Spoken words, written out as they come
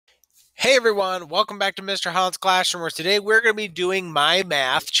Hey everyone, welcome back to Mr. Holland's Classroom, where today we're going to be doing My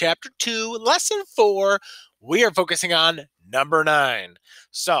Math, Chapter 2, Lesson 4. We are focusing on number 9.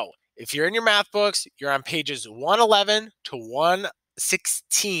 So, if you're in your math books, you're on pages 111 to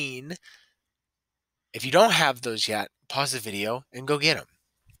 116. If you don't have those yet, pause the video and go get them.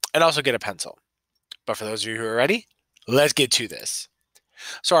 And also get a pencil. But for those of you who are ready, let's get to this.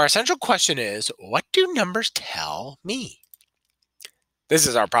 So, our essential question is, what do numbers tell me? This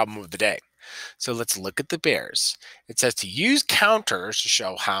is our problem of the day. So let's look at the bears. It says to use counters to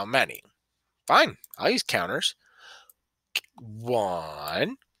show how many. Fine, I'll use counters.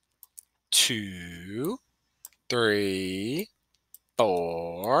 1, 2, 3,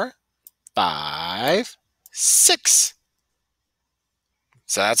 4, 5, 6.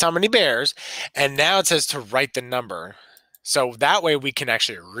 So that's how many bears. And now it says to write the number. So that way we can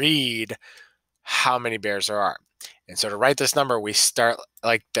actually read how many bears there are. And so to write this number, we start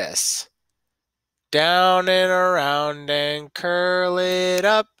like this. Down and around and curl it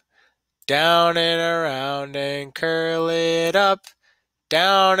up. Down and around and curl it up.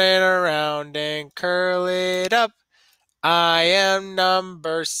 Down and around and curl it up. I am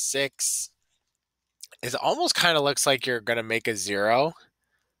number 6. It almost kind of looks like you're going to make a 0,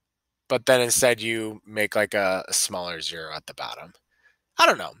 but then instead you make like a smaller 0 at the bottom. I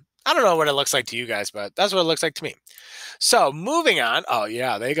don't know. I don't know what it looks like to you guys, but that's what it looks like to me. So moving on. Oh,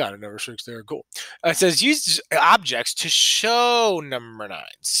 yeah, they got a number 6 there. Cool. It says use objects to show number 9.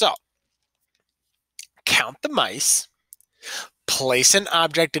 So count the mice. Place an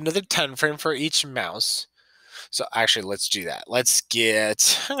object into the 10 frame for each mouse. So actually, let's do that. I'm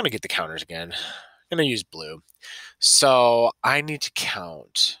going to get the counters again. I'm going to use blue. So I need to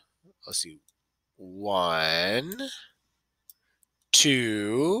count, let's see, 1,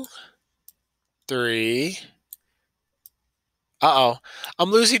 2, 3. Uh-oh,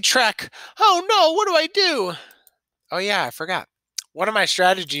 I'm losing track. Oh no, what do I do? Oh yeah, I forgot. One of my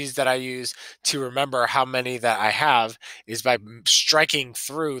strategies that I use to remember how many that I have is by striking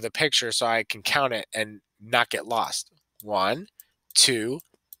through the picture so I can count it and not get lost. 1, 2,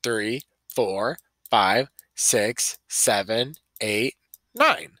 3, 4, 5, 6, 7, 8,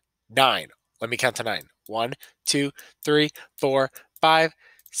 9. 9. Let me count to 9. 1, 2, 3, 4, 5,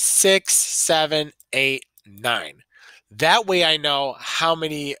 6, 7, 8, 9. That way I know how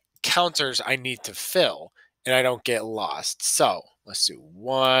many counters I need to fill and I don't get lost. So let's do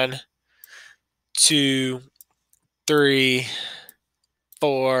 1, 2, 3,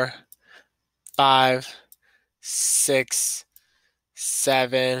 4, 5, 6,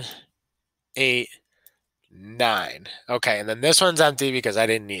 7, 8, 9. Okay, and then this one's empty because I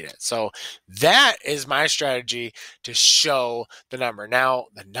didn't need it. So that is my strategy to show the number. Now,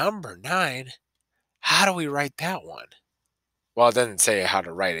 the number 9, how do we write that one? Well, it doesn't say how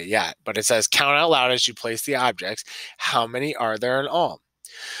to write it yet, but it says count out loud as you place the objects. How many are there in all?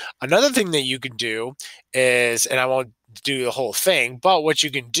 Another thing that you can do is, and I won't do the whole thing, but what you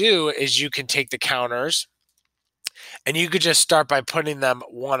can do is you can take the counters and you could just start by putting them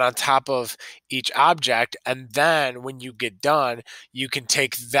one on top of each object. And then when you get done, you can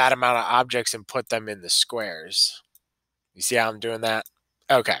take that amount of objects and put them in the squares. You see how I'm doing that?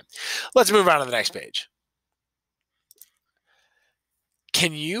 Okay, let's move on to the next page.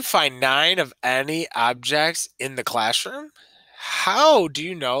 Can you find 9 of any objects in the classroom? How do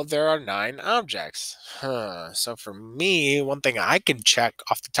you know there are 9 objects? So for me, one thing I can check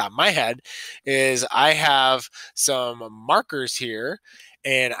off the top of my head is I have some markers here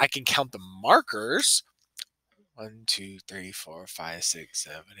and I can count the markers. 1, 2, 3, 4, 5, 6,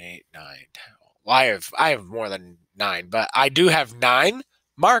 7, 8, 9, 10. Well, I have more than 9, but I do have 9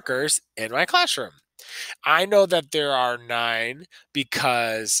 markers in my classroom. I know that there are 9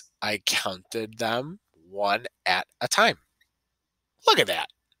 because I counted them one at a time. Look at that.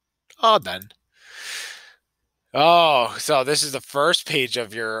 All done. Oh, so this is the first page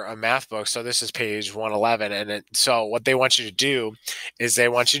of your math book. So this is page 111. And so what they want you to do is they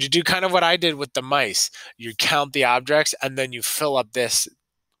want you to do kind of what I did with the mice. You count the objects and then you fill up this.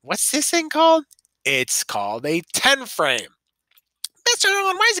 What's this thing called? It's called a 10 frame. Mr.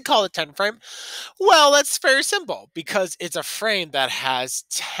 Holland, why is it called a 10 frame? Well, that's very simple because it's a frame that has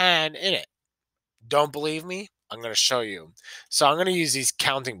 10 in it. Don't believe me? I'm going to show you. So I'm going to use these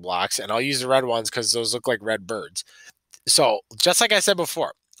counting blocks, and I'll use the red ones because those look like red birds. So just like I said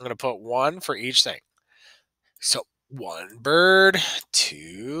before, I'm going to put 1 for each thing. So 1 bird,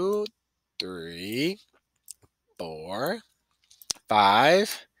 2, 3, 4,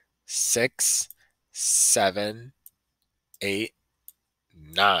 5, 6, 7, 8,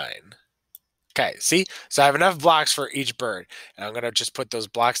 9. Okay, see? So I have enough blocks for each bird. And I'm going to just put those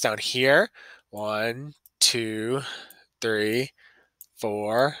blocks down here. 1, 2, 3,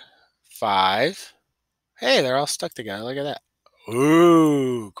 4, 5. Hey, they're all stuck together. Look at that.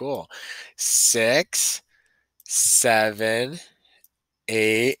 Ooh, cool. 6, 7,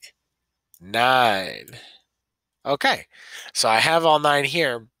 8, 9. Okay, so I have all 9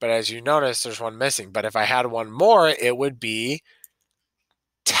 here, but as you notice, there's one missing. But if I had one more, it would be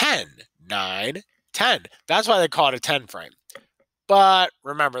 10. 9, 10. That's why they call it a 10 frame. But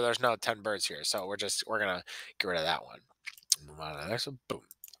remember, there's no 10 birds here, so we're gonna get rid of that one. Move on to the next one. Boom.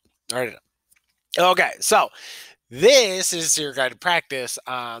 All right. Okay, so this is your guided practice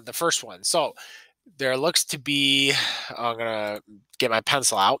on the first one. So there looks to be, I'm gonna get my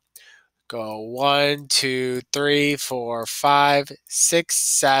pencil out. Go 1, 2, 3, 4, 5, 6,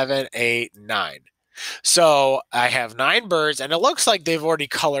 7, 8, 9. So I have 9 birds, and it looks like they've already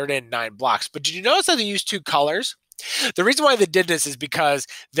colored in 9 blocks. But did you notice that they used 2 colors? The reason why they did this is because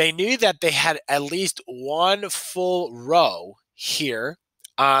they knew that they had at least one full row here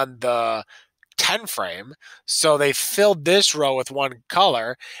on the 10 frame. So they filled this row with one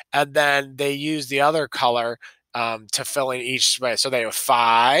color, and then they used the other color to fill in each space. So they have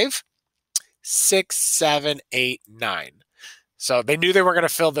 5, 6, 7, 8, 9. So they knew they were going to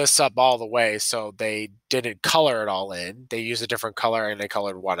fill this up all the way, so they didn't color it all in. They used a different color, and they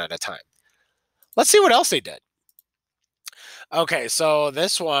colored one at a time. Let's see what else they did. Okay, so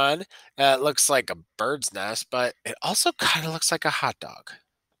this one looks like a bird's nest, but it also kind of looks like a hot dog.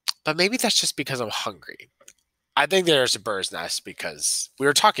 But maybe that's just because I'm hungry. I think there's a bird's nest because we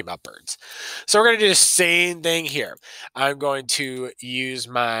were talking about birds. So we're going to do the same thing here. I'm going to use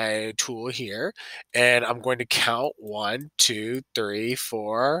my tool here, and I'm going to count 1, 2, 3,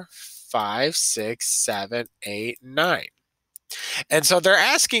 4, 5, 6, 7, 8, 9. And so they're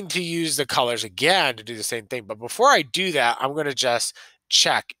asking to use the colors again to do the same thing. But before I do that, I'm going to just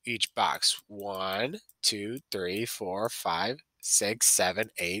check each box. 1, 2, 3, 4, 5, 6, 7,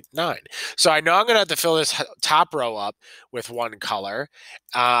 8, 9. So I know I'm going to have to fill this top row up with one color.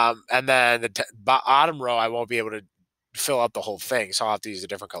 And then the bottom row, I won't be able to fill up the whole thing. So I'll have to use a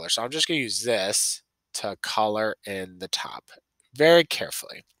different color. So I'm just going to use this to color in the top very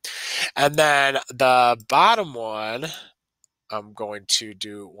carefully. And then the bottom one, I'm going to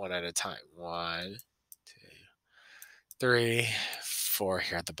do one at a time. 1, 2, 3, 4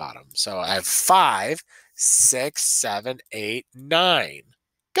 here at the bottom. So I have 5, 6, 7, 8, 9.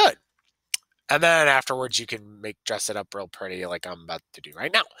 Good. And then afterwards, you can dress it up real pretty like I'm about to do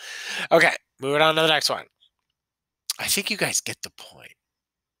right now. Okay, moving on to the next one. I think you guys get the point.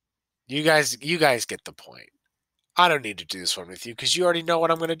 You guys get the point. I don't need to do this one with you because you already know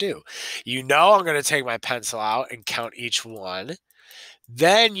what I'm going to do. You know I'm going to take my pencil out and count each one.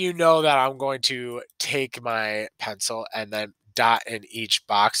 Then you know that I'm going to take my pencil and then dot in each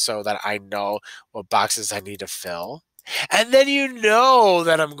box so that I know what boxes I need to fill. And then you know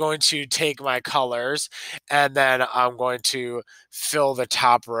that I'm going to take my colors and then I'm going to fill the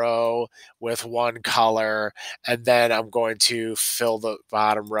top row with one color. And then I'm going to fill the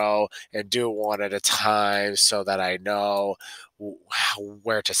bottom row and do it one at a time so that I know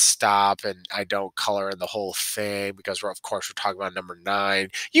where to stop and I don't color in the whole thing because of course we're talking about number 9.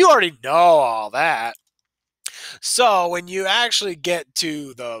 You already know all that. So when you actually get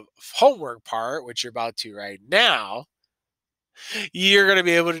to the homework part, which you're about to right now, you're going to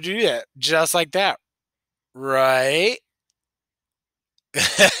be able to do that just like that, right?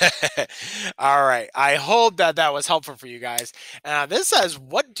 All right. I hope that that was helpful for you guys. This says,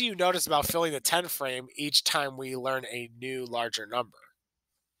 what do you notice about filling the 10 frame each time we learn a new larger number?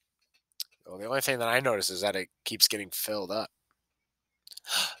 Well, the only thing that I notice is that it keeps getting filled up.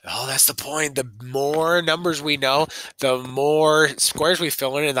 Oh, that's the point. The more numbers we know, the more squares we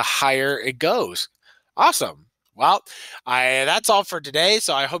fill in and the higher it goes. Awesome. Well, that's all for today.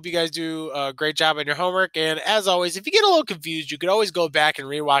 So I hope you guys do a great job on your homework. And as always, if you get a little confused, you can always go back and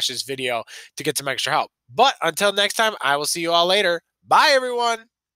rewatch this video to get some extra help. But until next time, I will see you all later. Bye, everyone.